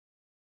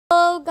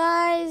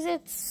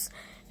guys,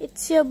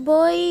 it's your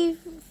boy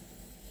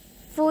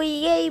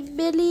Foyer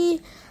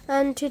Billy,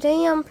 and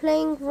today I'm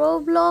playing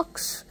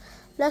Roblox.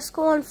 Let's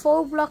go on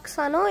Roblox.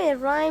 I know it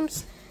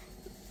rhymes,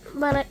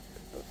 but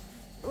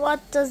what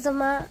does it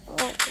matter?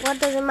 What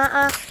does it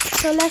matter?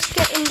 So let's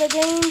get in the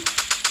game.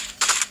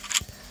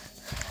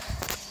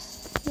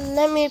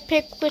 Let me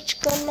pick which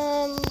gun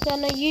I'm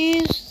gonna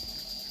use.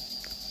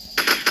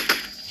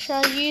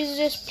 Shall I use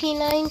this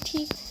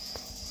P90?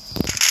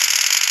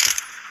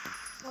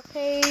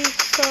 Okay,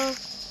 so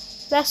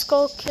let's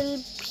go kill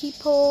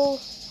people.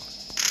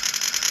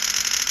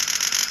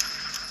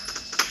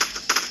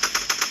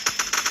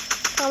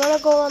 I'm gonna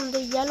go on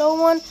the yellow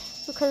one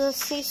because I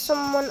see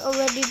someone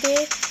already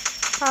there,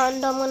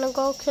 and I'm gonna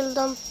go kill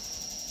them.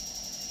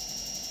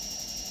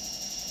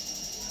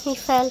 He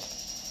fell,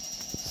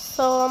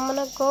 so I'm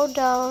gonna go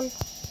down.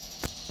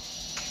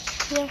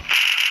 Yeah,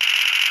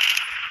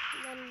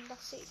 and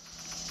that's it.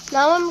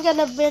 Now I'm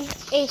gonna build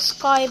a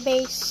sky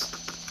base.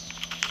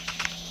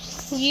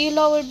 You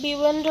lot will be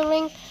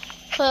wondering,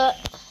 but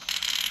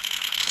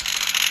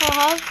I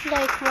have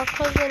like my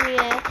cousin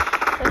here,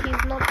 but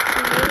he's not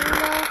playing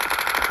now,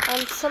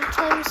 and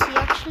sometimes he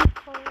actually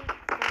goes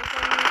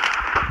on me,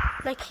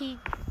 like he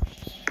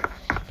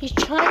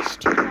tries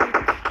to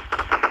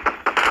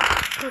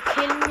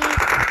kill me,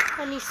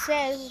 and he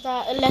says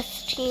that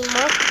let's team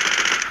up,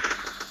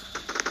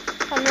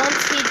 and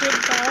once he did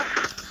that,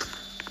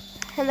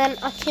 and then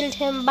I killed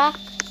him back,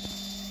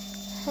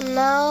 and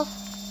now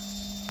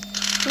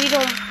we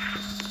don't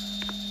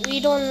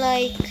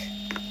like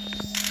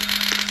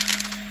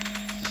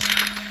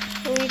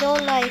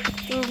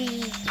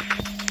thingy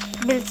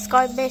build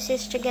sky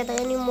bases together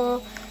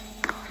anymore.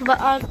 But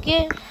I'll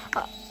give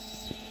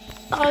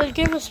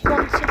a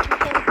sponsor to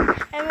him.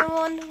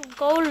 Everyone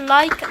go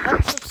like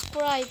and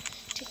subscribe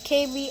to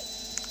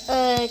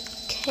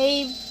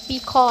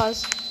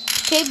KB_cars.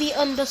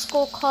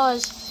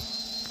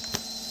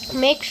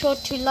 Make sure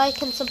to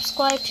like and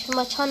subscribe to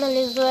my channel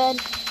as well,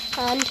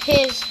 and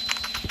his.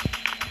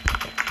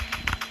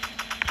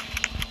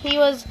 He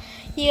was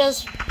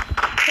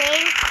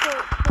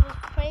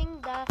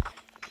praying that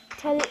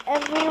tell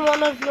every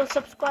one of your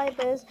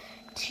subscribers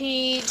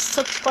to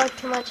subscribe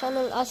to my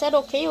channel. I said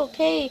okay, I will,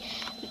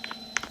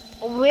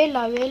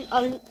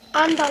 and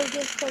I'll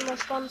give him a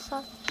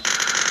sponsor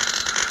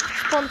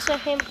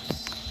him.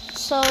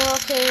 So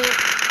okay,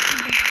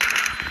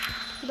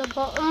 the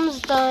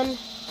bottom's done.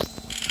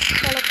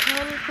 Gonna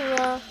come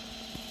here,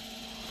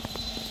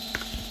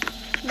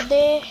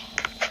 there.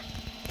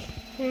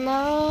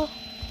 Now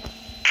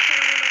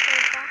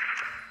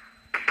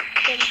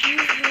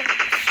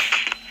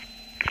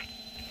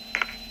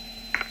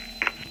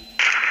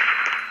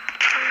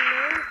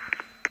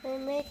we're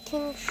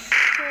making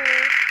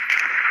sure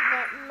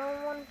that no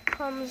one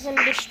comes and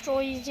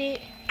destroys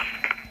it.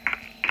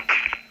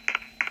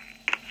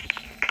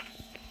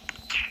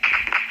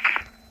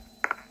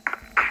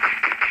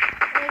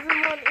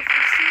 Everyone, if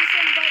you see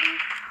somebody,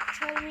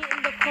 tell me in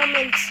the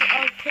comments.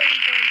 I'll kill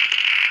them.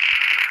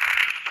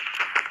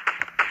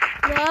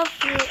 We have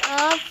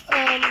a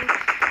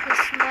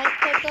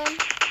sniper gun,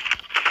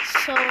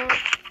 so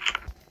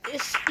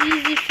it's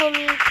easy for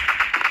me, and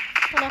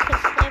I can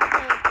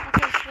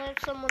snipe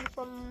someone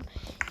from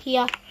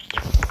here.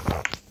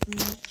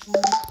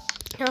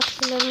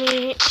 Okay, let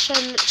me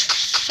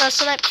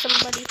snipe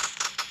somebody.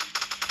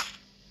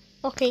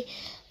 Okay,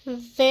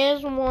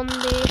 there's one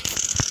there.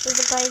 There's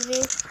a guy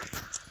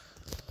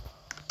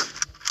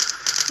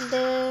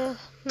there.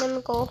 Let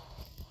me go.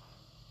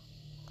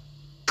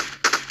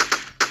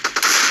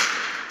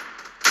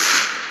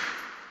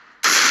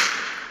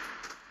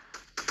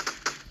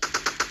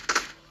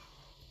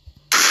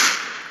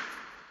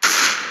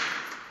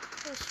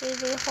 It's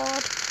really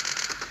hard.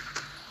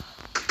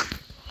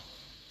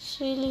 It's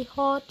really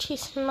hard to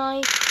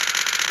snipe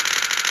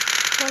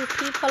when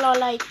people are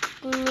like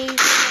moving and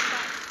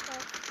that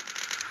stuff.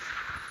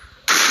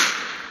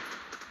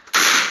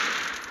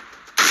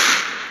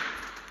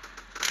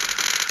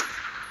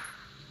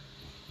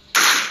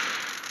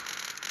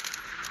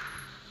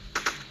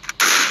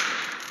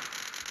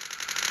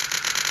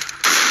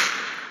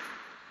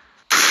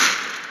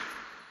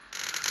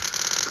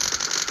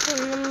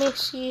 And let me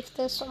see if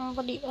there's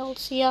somebody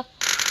else here.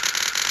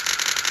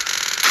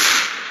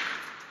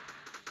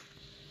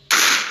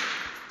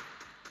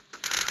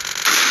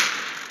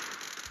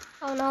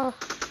 Oh no.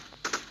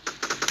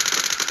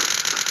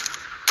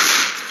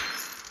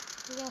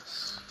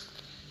 Yes.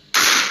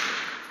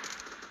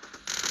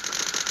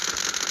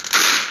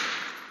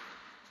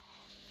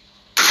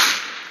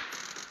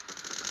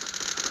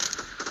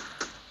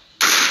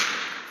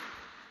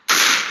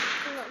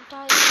 I'm not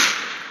dying.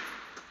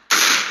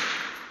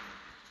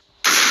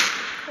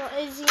 What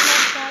is he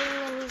not dying,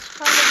 and he's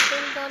trying to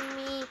build on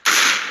me?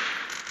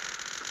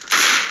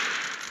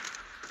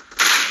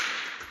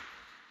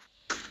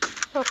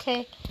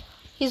 Okay,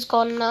 he's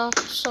gone now,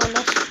 so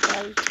let's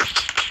build.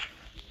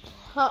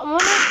 I'm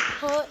gonna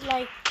put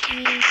like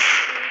these.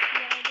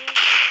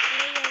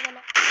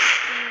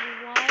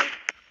 Why?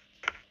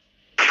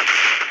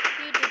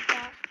 You did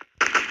that.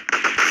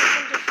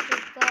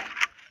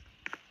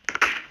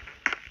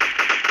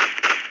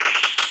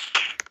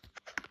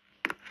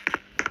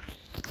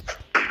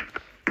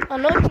 I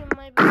know you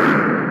might be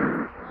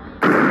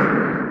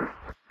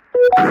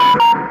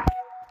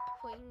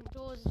putting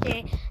those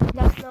there.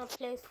 That's not a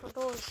place for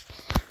those.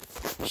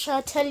 Shall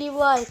I tell you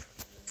why?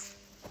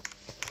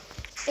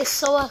 It's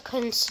so I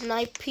can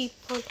snipe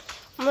people.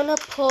 I'm gonna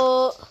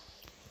put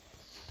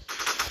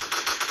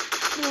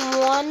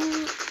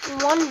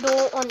one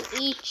door on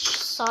each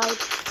side,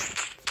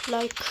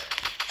 like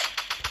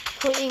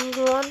putting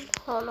one.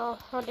 Oh no,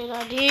 what did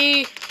I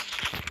do?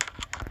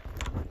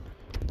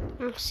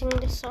 I'm mixing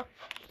this up.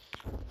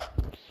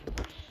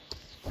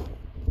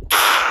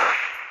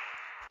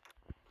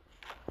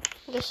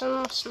 This is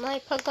my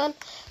sniper gun,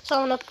 so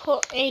I'm gonna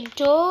put a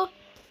door,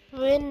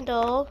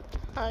 window.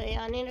 Oh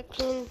yeah, I need to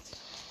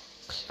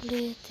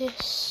clear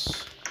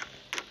this.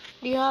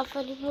 Do you have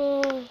any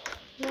more?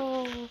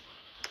 No.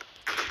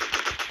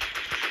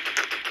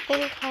 I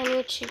think I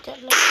need to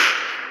get like.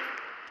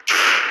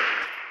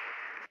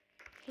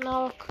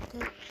 Now I could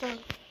get them.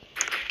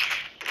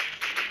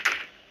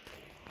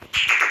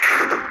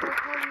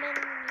 How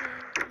many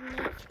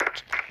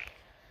left?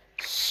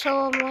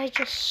 So I might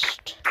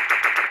just.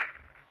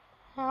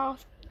 I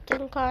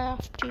think I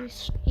have to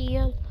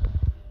steal.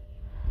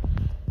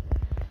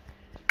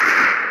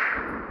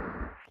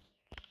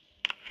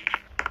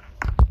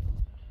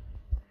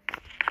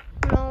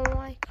 No,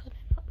 I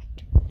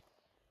couldn't.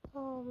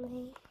 Oh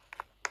me.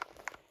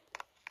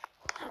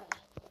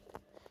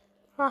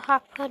 What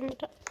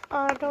happened?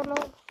 I don't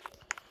know.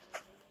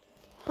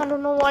 I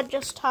don't know what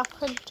just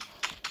happened.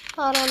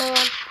 I don't know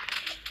what.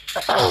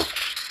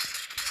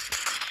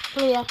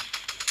 Yeah.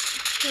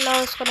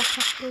 Now it's gonna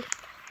happen.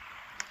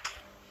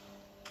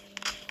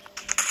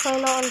 Why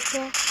not on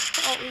here?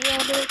 Oh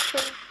yeah, there's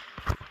it.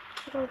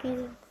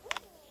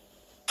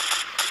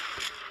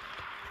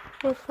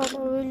 We found a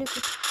really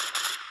good.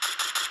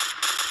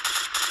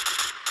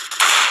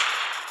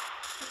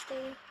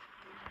 They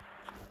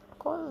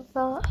got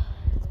that.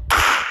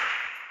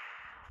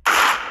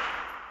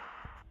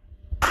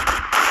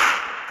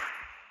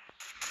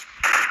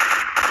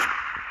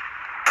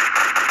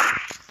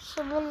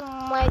 Someone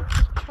might be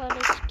trying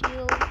to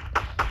steal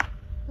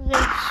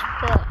this,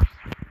 but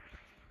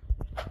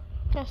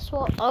guess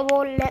what? I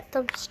won't let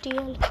them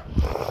steal.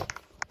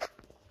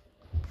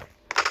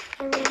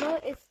 And you know,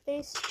 if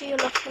they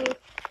steal off me,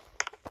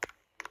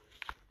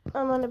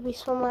 I'm gonna be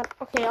so mad.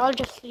 Okay, I'll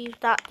just leave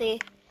that there.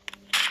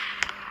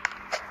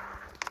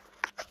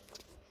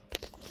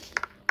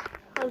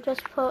 I'll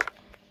just put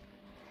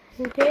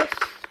this,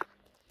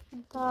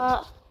 that.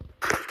 I'll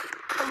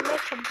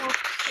make a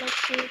box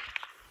like this.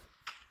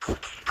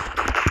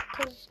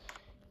 Because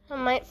I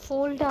might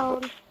fall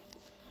down.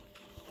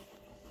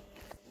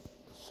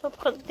 So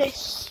put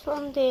this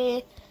on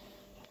there.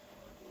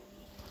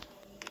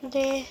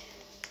 There.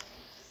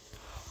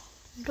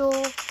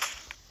 Door.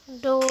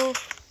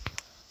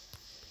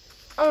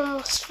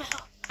 Almost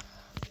fell.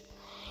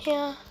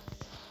 Yeah.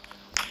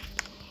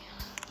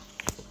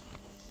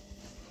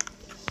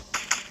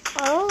 I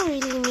don't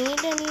really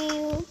need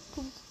any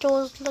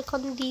doors like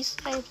on these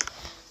sides,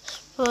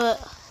 but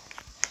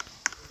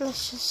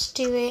let's just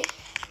do it.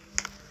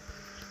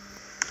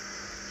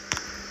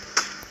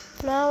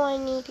 Now I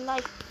need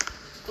like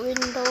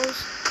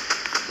windows.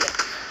 Yeah.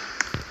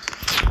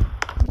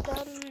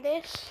 Done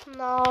this.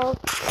 Now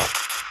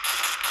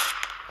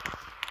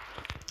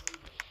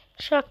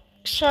shall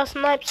I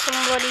snipe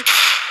somebody?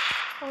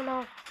 Oh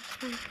no.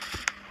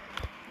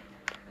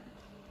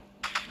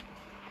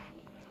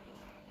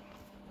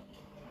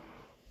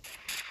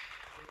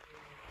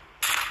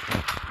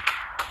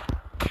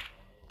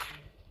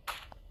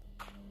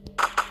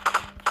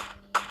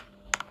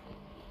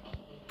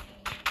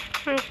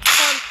 I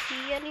can't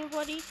see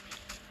anybody.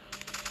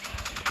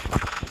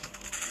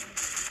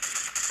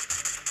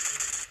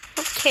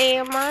 Okay,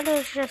 I might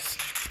have just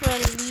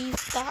leave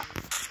that.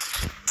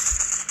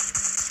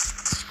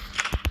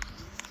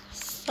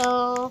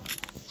 So,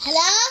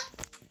 hello?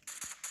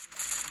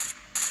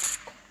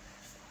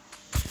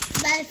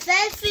 My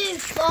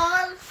favorite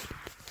phone.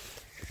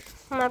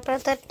 My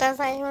brother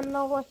doesn't even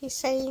know what he's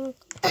saying.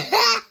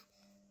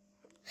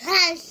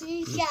 Has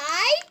she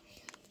shy?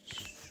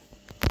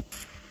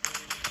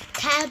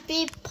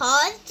 Happy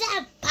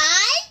pizza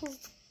pie?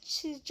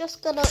 She's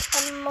just gonna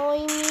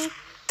annoy me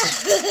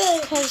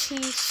because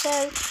he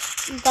said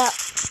that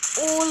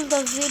all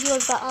the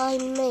videos that I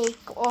make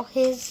are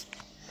his,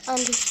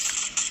 and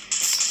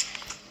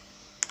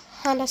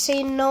I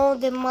say no,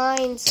 they're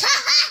mine.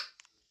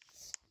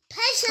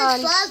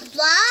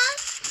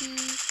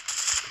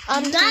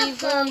 And he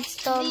wins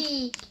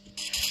them.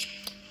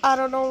 I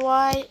don't know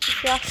why,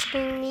 if you're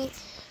asking me,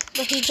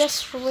 but he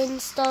just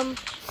wins them.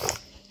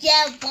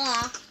 Yeah,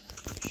 but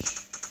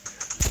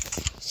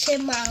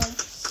Simon.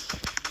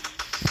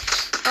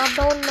 I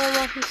don't know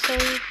what he's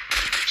saying.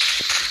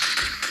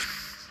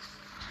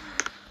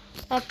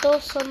 I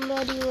thought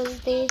somebody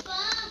was there.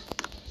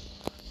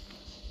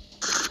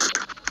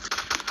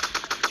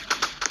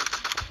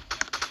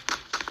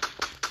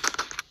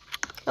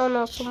 Oh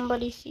no,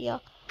 somebody's here.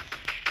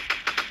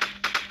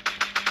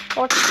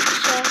 What's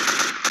that?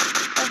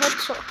 I heard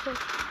something.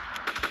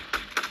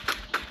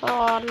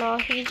 Oh no,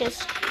 he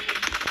just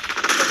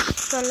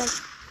fell like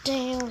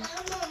damn.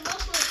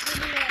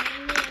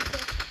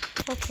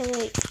 Okay,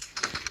 wait.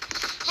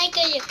 How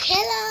can you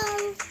kill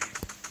him?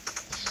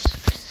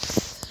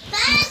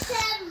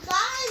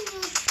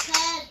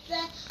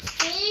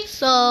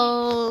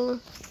 So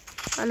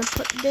I'm gonna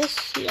put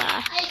this here.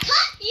 I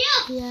cut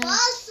you Yeah.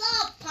 first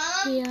up,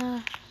 Pom.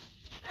 Yeah.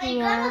 I'm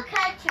Yeah. gonna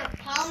catch you,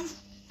 Pom.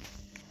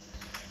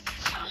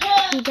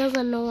 He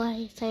doesn't know what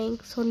he's saying,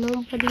 so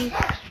nobody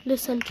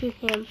listen to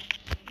him.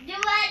 Do you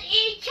want to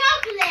eat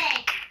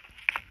chocolate?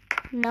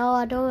 No,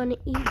 I don't want to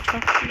eat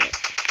chocolate.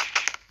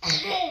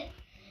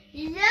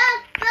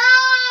 Yes, sir.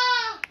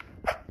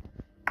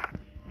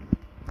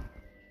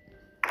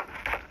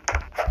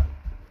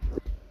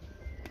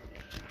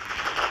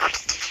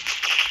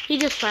 He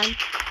just ran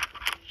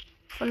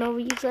for no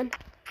reason.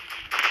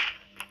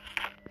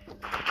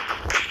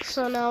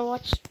 So now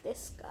watch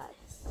this,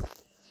 guys.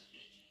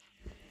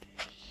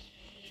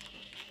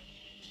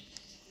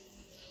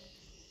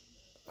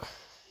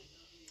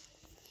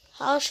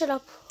 How should I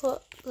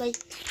put like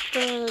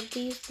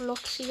these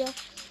blocks here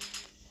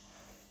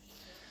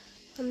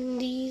and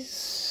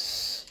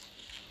these?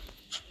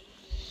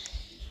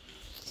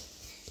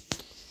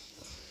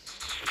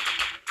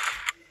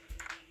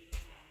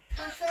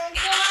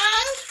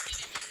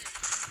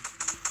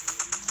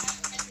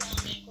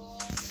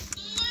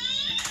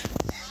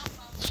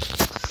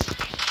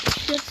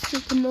 Just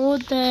ignore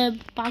the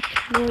back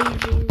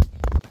noises.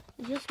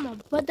 Just my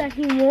brother,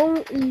 he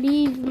won't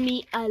leave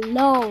me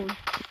alone.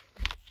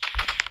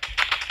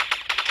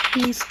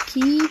 He's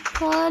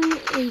keep on.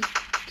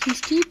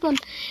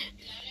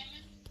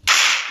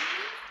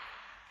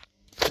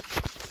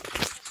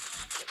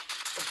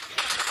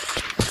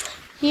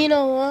 You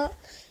know what?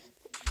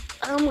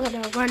 I'm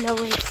gonna run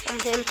away from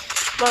him,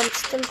 but I'm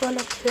still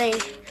gonna play.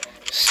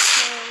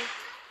 So,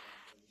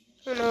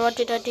 you know what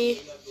did I do?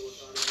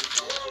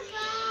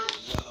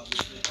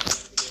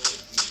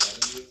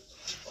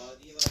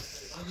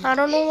 I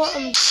don't know what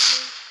I'm doing.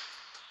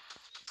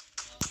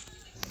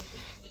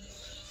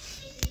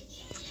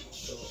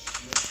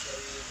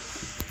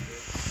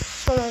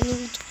 So I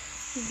need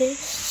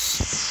this.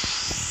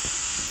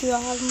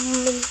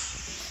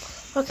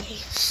 Okay,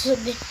 so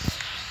then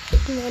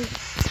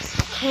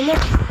come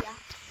up here.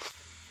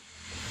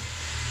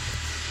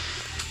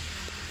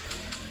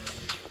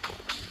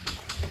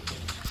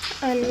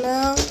 And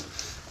now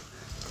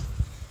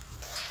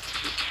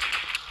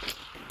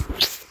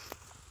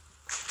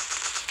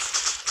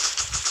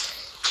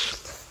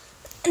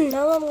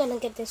I'm gonna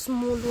get this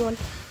small one.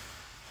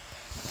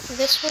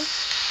 This one.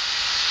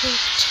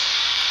 Wait.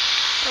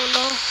 Oh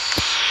no.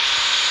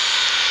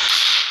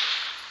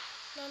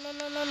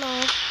 No.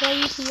 Why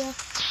is he here?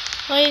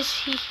 Why is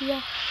he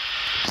here?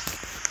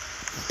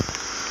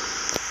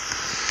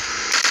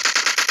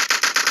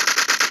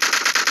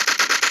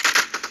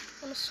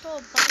 I'm so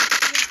bad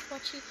at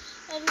watching.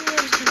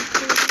 Everyone's been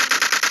doing it.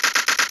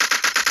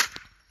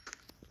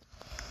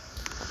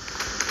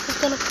 He's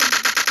gonna come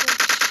back.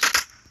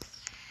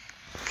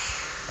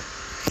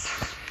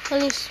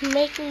 And he's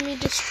making me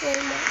destroy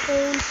my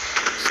own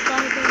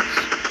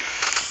skybase.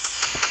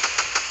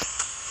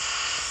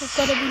 I've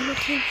gotta be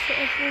looking for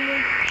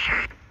everyone.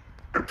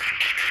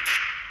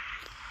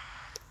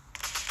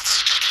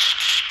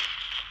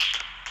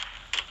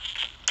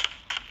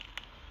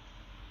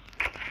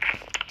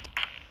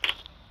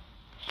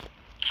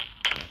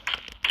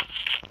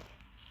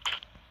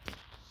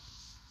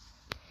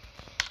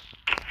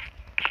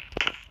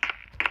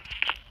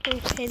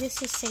 Okay,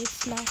 this is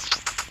safe now.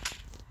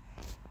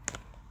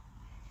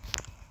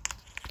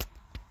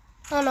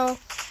 Oh no,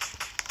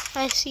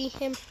 I see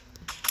him.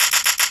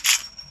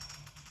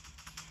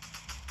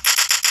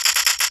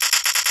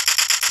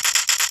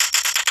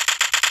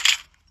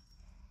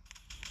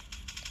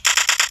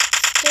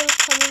 Still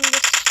coming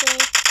this way.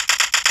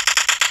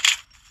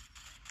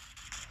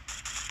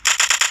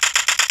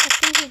 I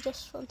think he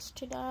just wants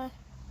to die.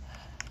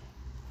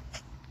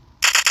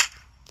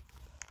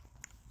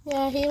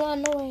 Yeah, he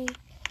ran away.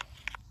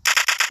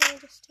 Let me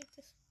just take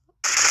this.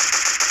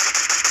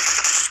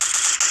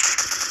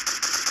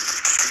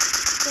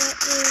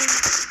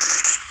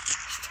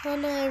 He's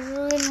trying to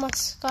ruin my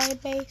sky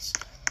base.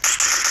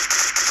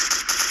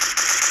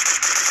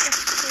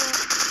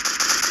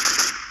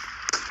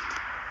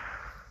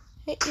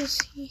 Where is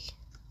he?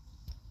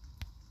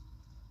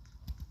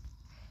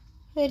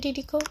 Where did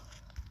he go?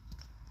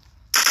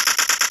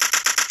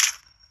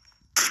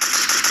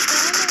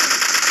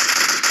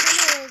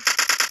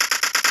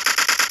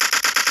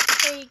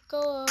 Hey,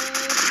 go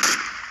away.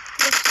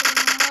 This is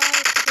my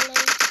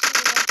place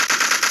here.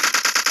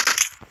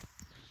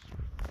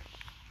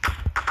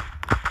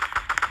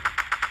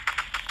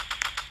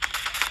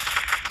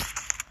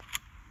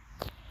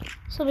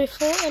 So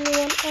before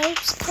anyone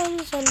else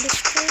comes and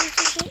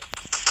destroys it,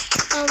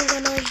 I'm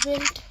gonna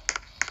build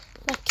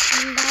like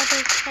a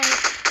ladder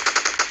type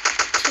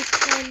to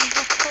climb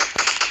back up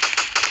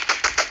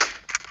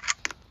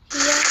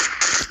here,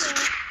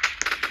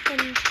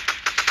 and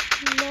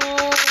no,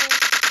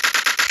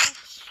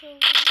 actually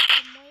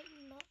I might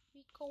not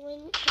be going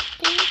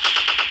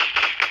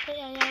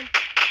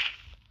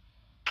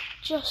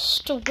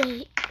Just wait a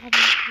minute.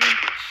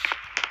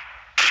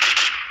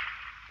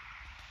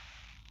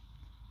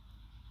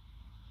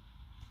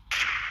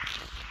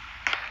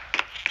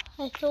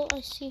 I thought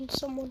I seen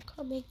someone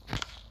coming.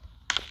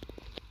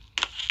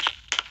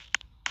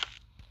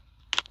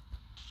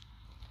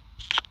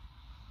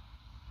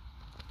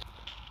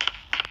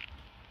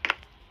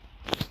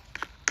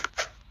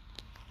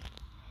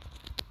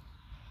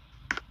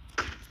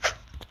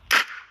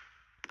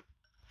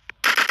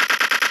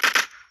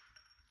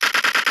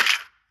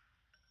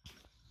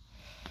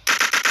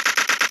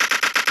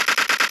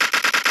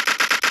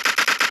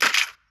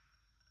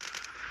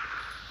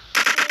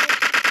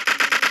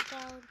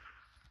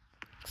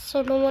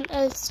 So no one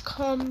else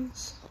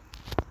comes.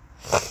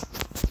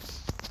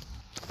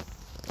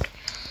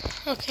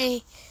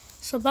 Okay,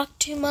 so back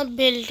to my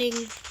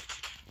building.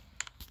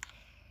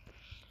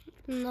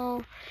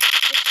 No,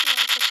 this is not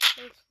a good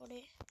place for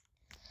it.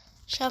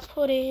 Shall I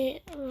put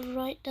it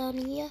right down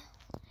here?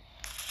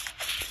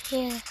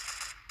 Yeah.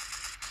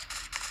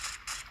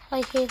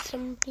 I hear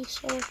somebody,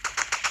 so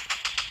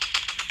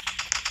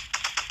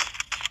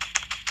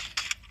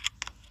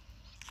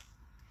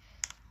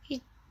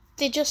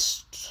they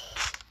just.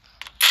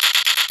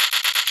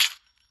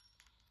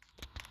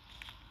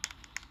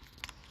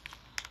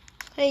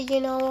 Hey,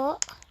 you know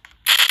what?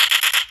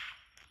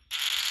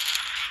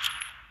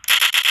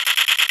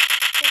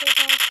 Put it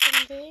down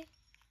from there.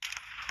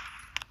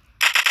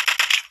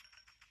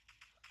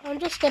 I'm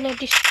just gonna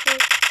destroy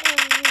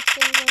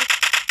everything that's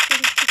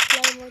going to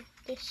climb with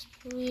this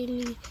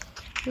really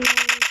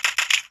long.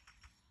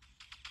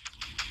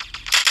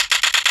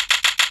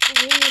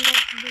 Really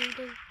long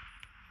building.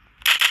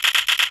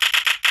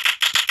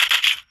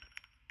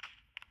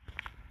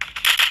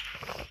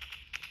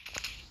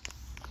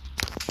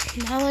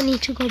 Now I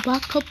need to go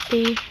back up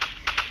there.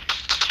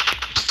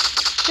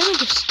 Let me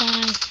just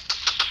die.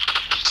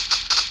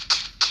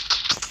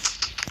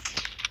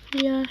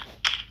 Yeah.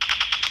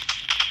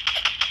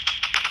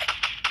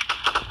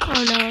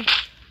 Oh no,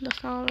 that's not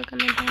how we're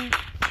gonna die.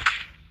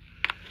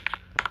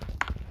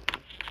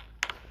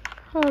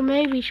 Or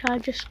maybe should I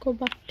just go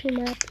back to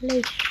my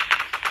place?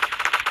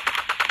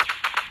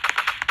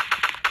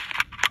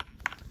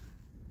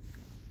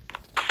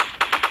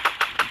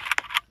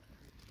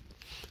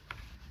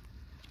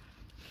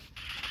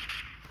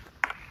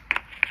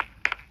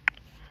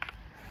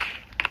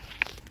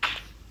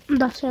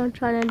 That's what I'm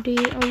trying to do.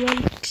 I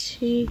want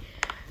to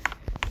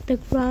the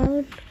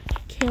ground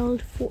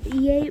killed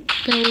 48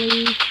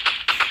 Billy.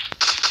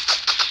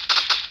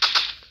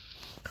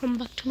 Come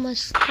back to my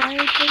sky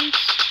base.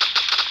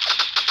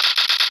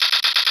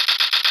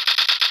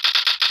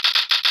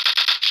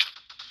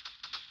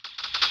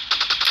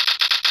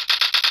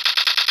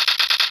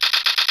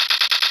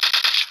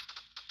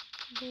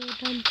 They're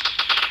done.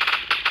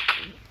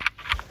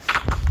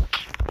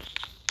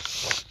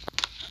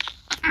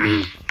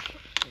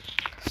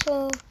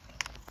 So,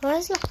 why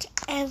is like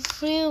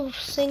every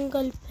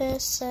single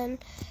person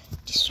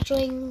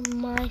destroying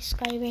my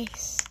sky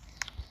base?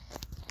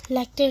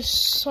 Like there's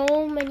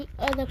so many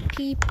other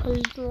people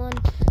doing.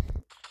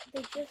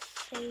 They just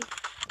say,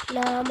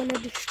 "Nah, I'm gonna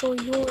destroy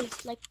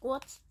yours." Like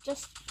what's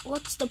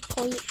the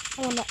point?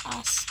 I wanna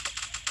ask.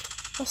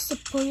 What's the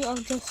point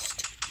of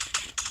just?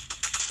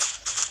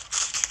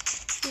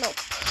 Nope.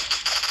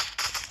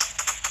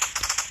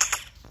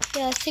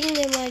 Yeah, I think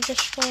they might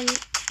just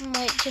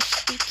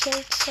be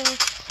killed, so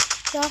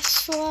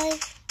that's why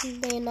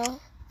they're not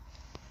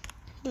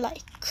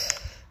like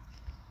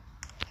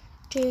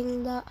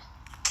doing that.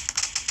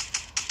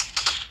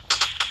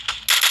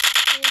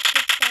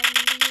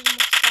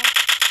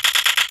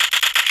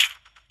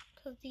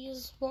 Because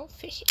these won't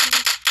fit in.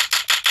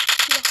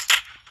 Yeah.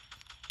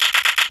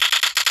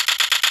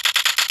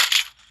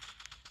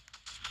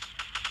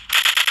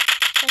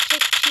 I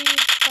just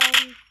choose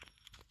down.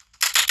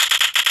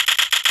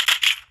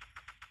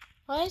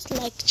 Why is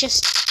like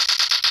just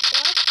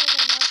why can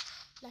I not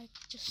like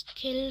just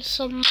kill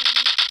somebody?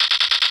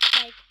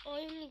 Like I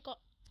only got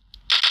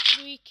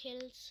 3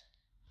 kills.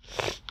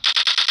 Maybe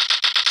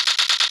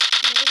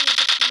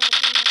this might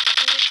be my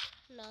fault.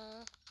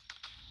 Nah.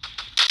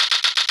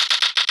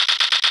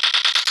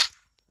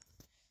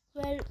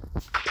 Well,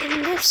 in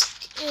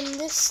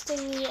this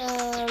thingy,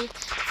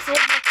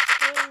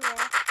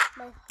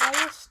 my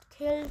highest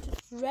killed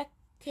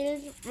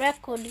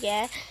record,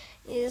 yeah,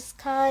 is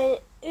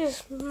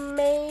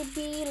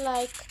maybe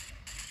like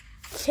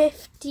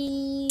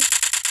 50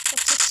 or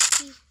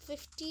 60,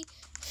 50,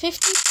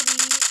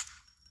 53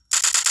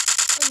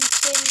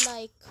 until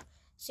like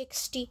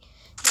 60.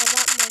 Yeah,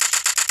 that much.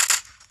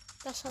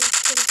 That's how many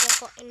kills I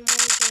got in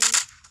one game.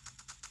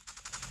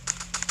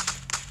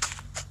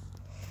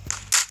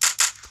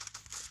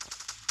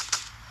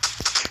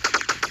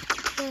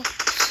 Yeah,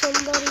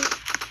 somebody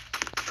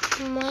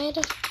might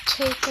have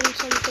taken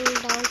something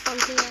down from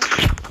here.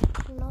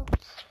 No,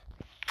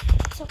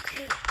 it's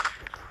okay.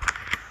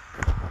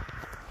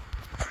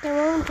 They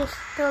won't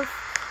disturb.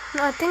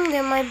 No, I think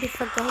they might be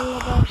forgetting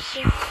about this.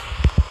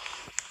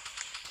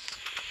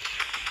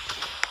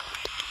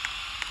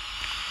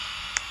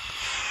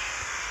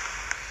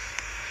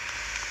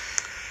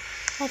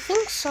 I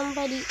think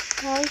somebody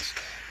else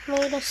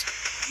made a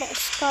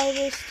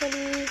skybase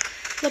thingy.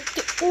 Like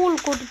they're all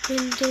good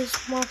builders,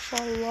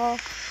 mashallah.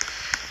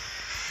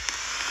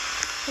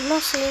 I'm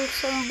not saying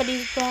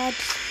somebody's bad,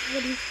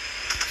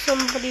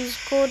 somebody's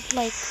good,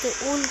 like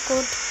they're all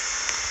good.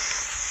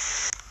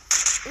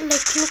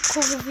 Like look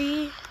over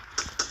here.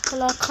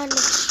 Well, I kind of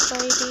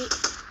destroyed it.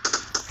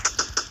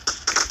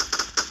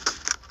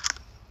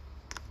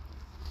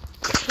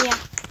 Yeah.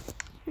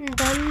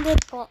 Done the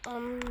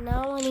bottom.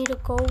 Now I need to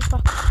go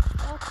back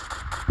up.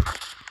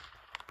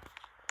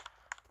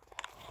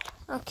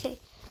 Okay.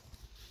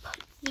 Put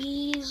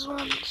these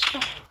ones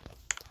down.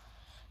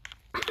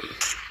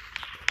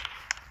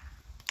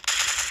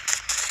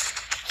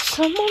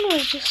 Someone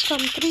was just on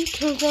 3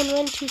 kills and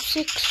went to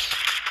 6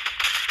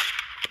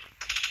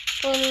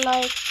 in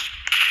like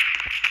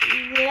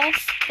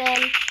less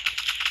than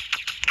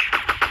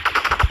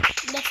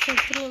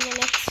 3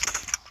 minutes.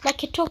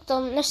 Like it took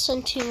them less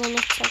than 2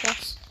 minutes, I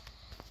guess.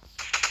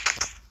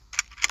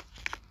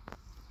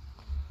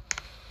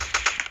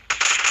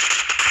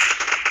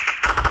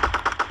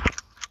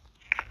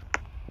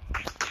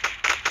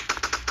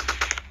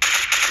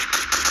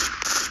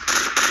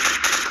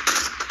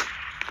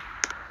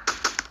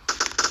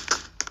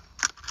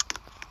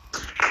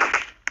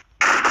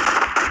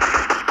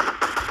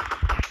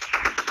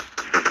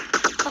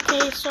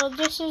 Okay, so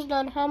this is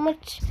done. How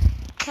much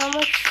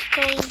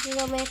stones did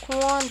I make?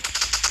 1,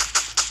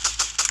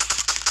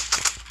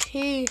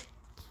 2,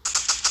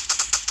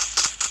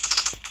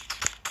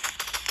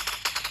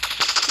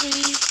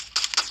 3.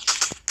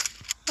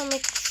 I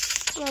make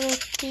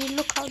 3.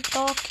 Look how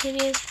dark it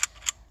is.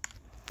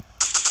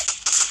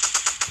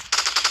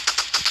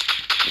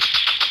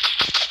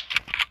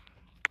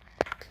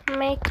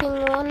 Making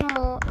 1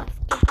 more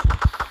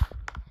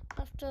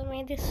after I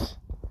made this.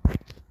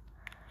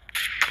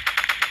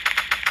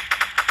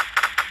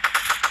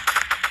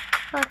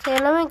 Okay,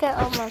 let me get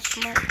out my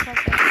smoke.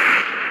 Okay.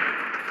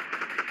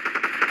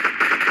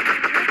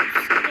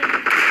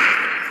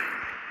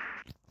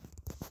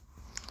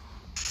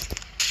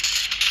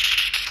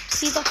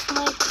 See that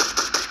snipe?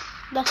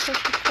 That's what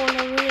we call a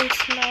real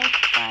snipe,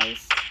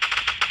 guys.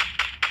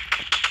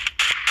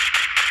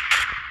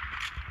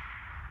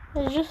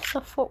 There's just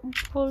a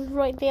football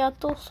right there. I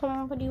thought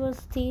somebody was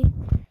there.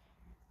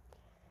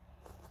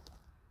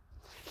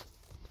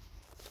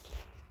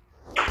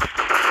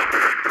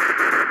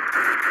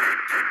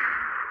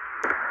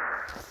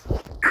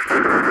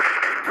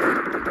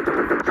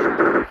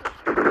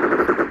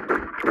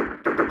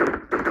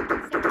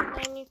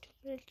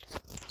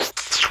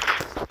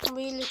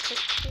 Really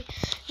quickly.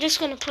 Just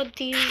gonna put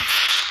these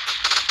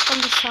on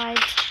the side.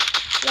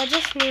 I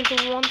just need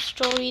 1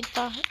 story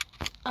that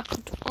I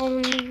could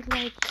only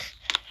like.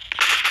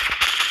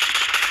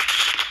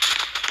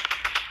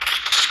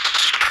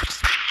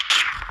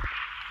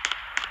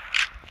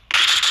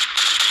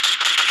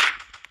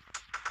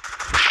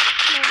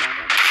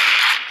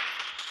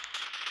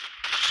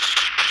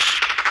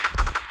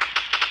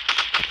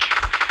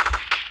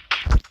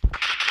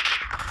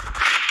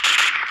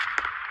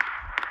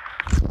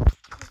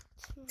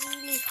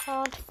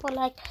 Hard for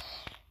like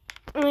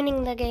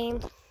winning the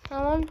game.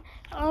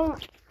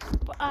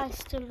 I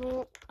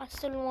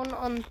still won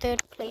on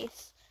 3rd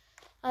place.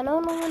 I know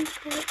no one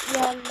could.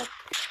 Yeah, look.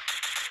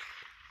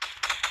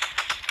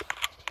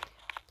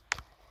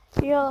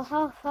 Yo,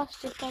 how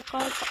fast did that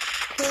guy get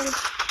killed?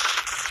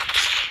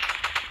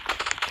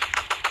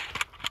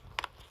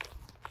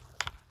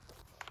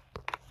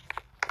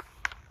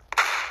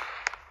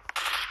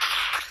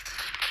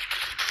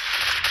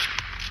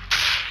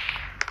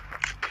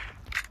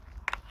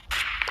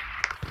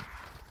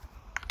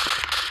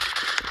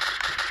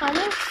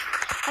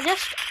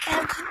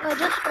 I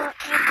just want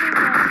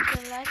everyone to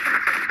like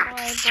and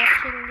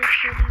subscribe watching this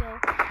video.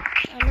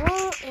 I know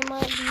it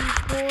might be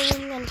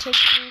boring and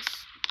taking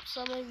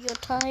some of your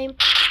time,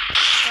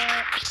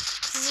 but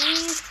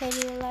please can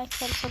you like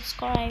and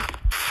subscribe?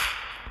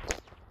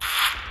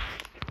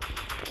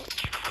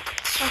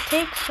 I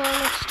take so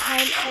much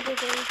time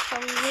editing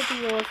some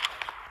videos.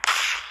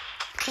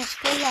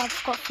 Still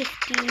I've got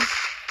 15.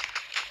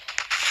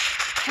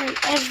 And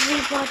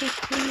everybody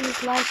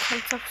please like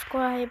and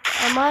subscribe.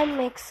 I might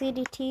make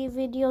CDT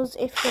videos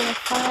if you're a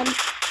fan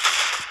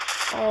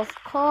of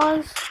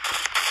cars,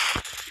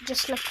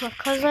 just like my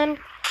cousin,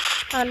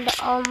 and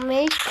I'll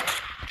make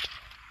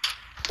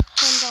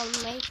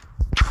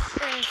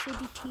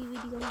CDT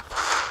videos.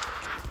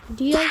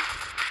 Deal?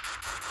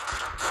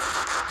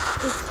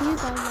 If you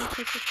guys like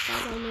to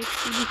subscribe, I'll make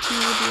CDT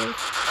videos.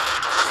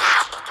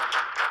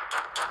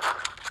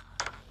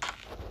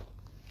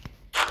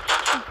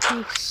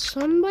 Okay,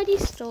 somebody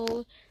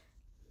stole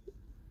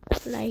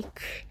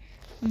like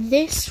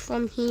this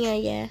from here,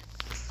 yeah.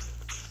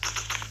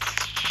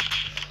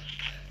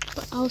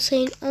 But I was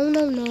saying, oh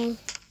no.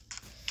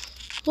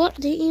 What,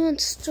 they even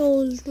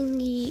stole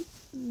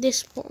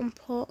this bottom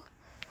part.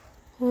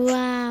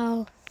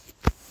 Wow.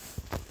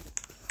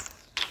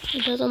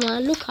 It doesn't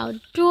matter, look how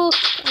dark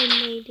I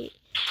made it.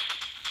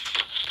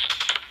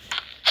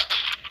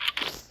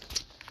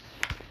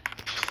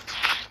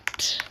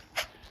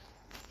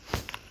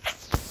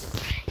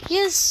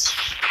 here's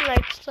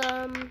like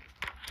some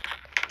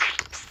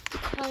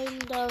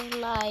kind of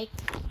like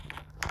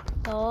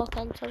dark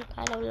and some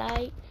kind of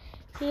light.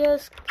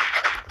 Here's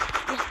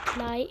like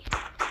light,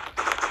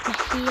 and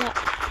here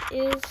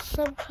is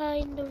some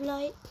kind of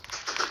light,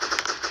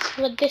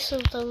 but this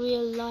is the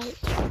real light.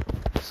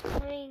 It's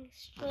coming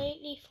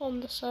straightly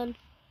from the sun.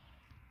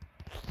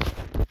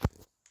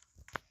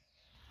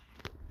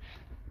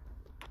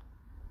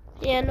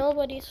 Yeah,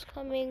 nobody's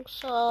coming,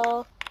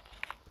 so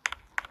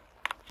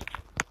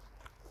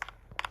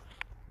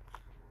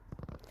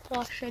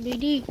what should we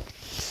do?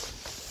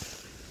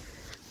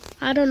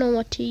 I don't know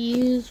what to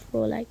use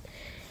for, like,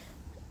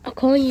 I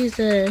can't use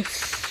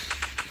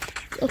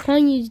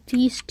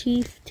these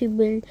teeth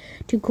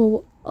to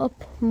go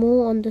up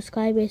more on the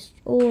sky base.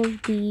 All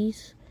of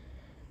these.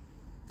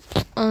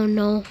 Oh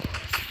no,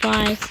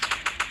 5.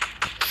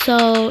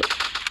 So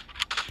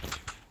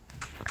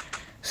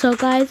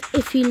guys,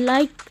 if you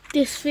like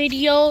this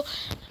video,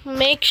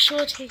 make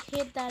sure to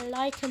hit that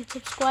like and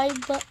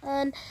subscribe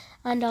button,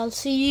 and I'll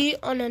see you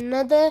on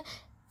another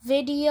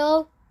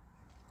video.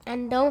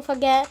 And don't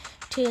forget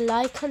to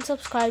like and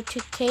subscribe to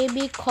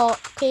KB_cars.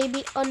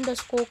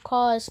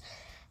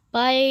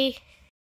 Bye.